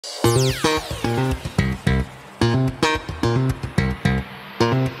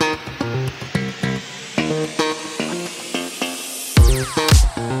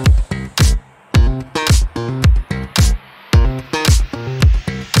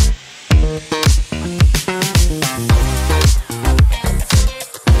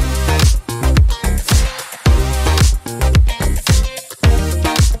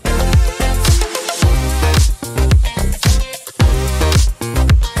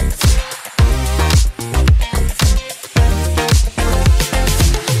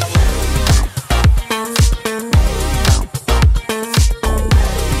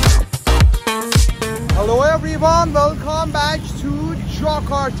Welcome back to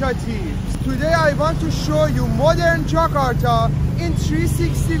Jakarta tips. Today I want to show you modern Jakarta in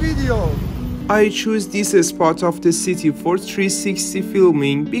 360 video. I choose this spot of the city for 360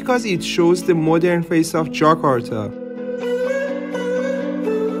 filming because it shows the modern face of Jakarta.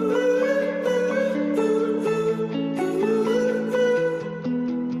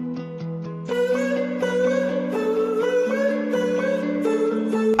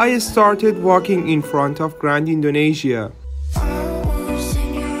 I started walking in front of Grand Indonesia.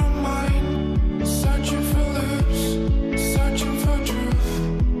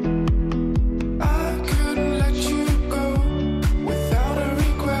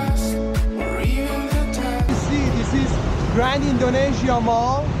 Grand Indonesia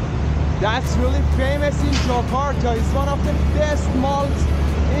Mall, that's really famous in Jakarta. It's one of the best malls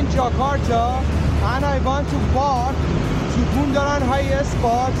in Jakarta, and I want to walk to Bundaran HI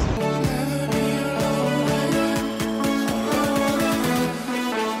spot.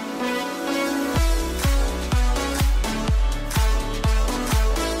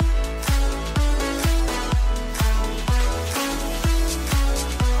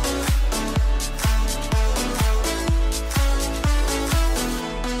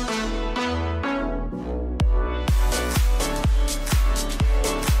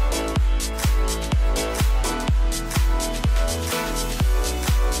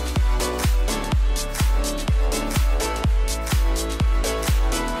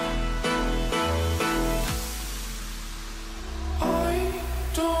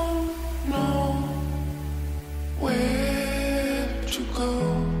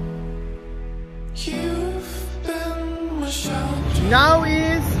 Now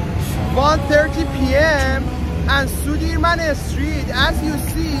is 1:30 p.m. and Sudirman Street, as you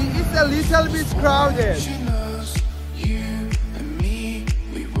see, is a little bit crowded.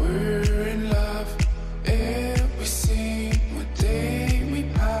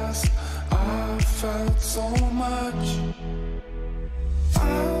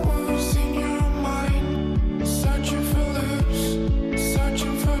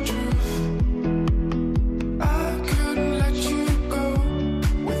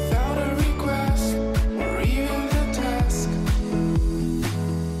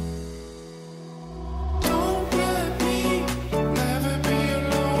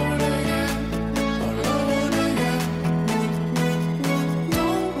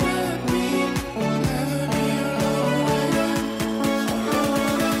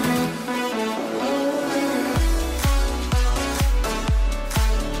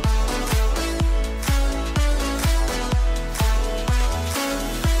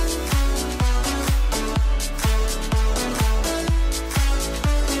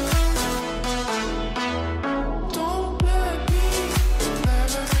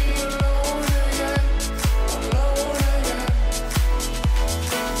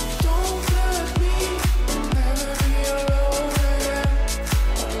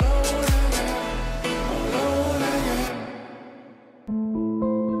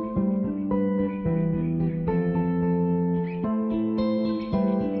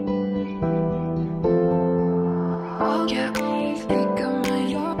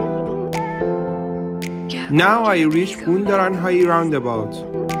 Now I reach Bundaran HI roundabout.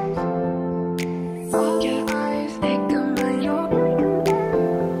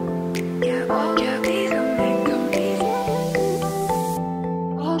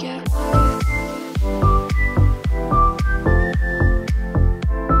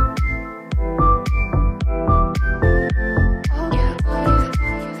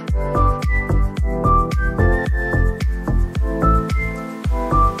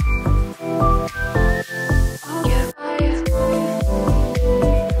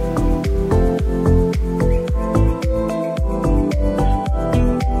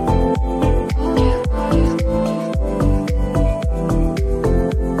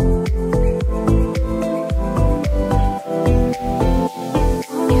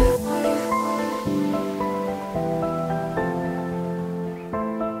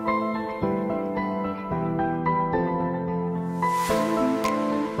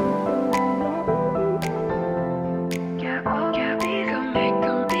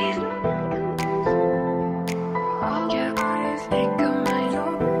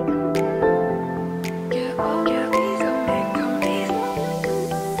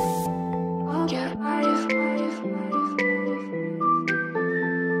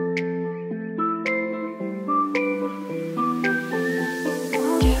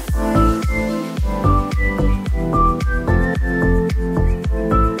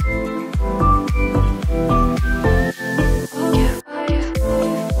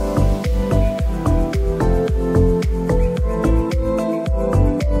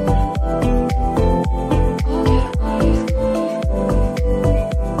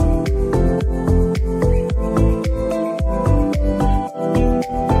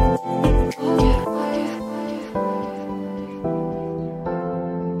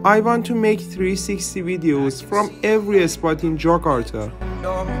 I want to make 360 videos from every spot in Jakarta.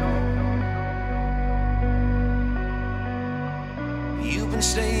 You've been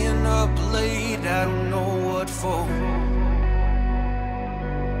staying up late, I don't know what for.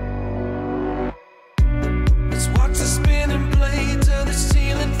 Let's watch the spinning blades of the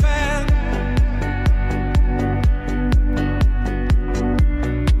ceiling fan.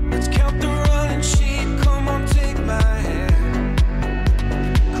 Let's count the running sheep, come on, take my hand.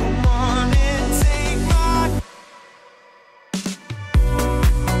 Come on and take my.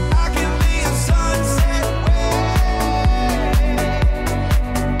 I can be a sunset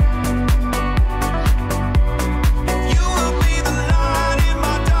you will be the light in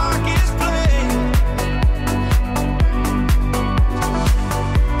my darkest place.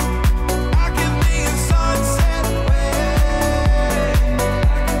 I can be a sunset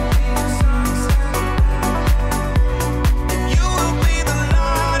you will be the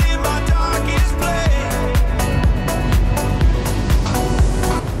light in my darkest place.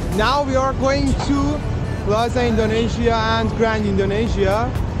 Now we are going to Plaza Indonesia and Grand Indonesia.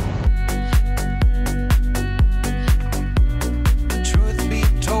 Truth be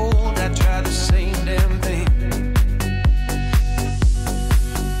told, I tried the same damn thing.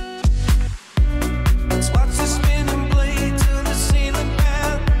 Let's watch the spinning blade till the ceiling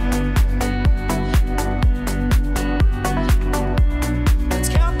fan. Let's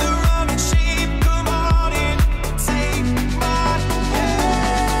count the running sheep, come on in, take my hand.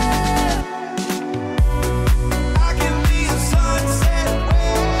 I can be a sunset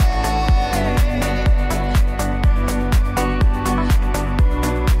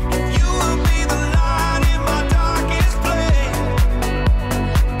you will be the light in my darkest place.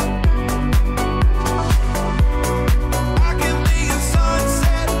 I can be a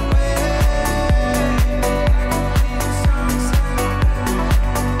sunset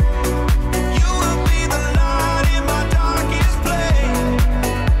you will be the light in my darkest place.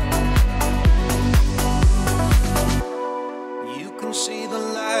 You can see the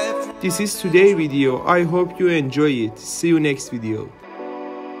light from This is today's video. I hope you enjoy it. See you next video.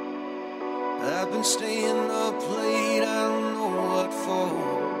 I've been staying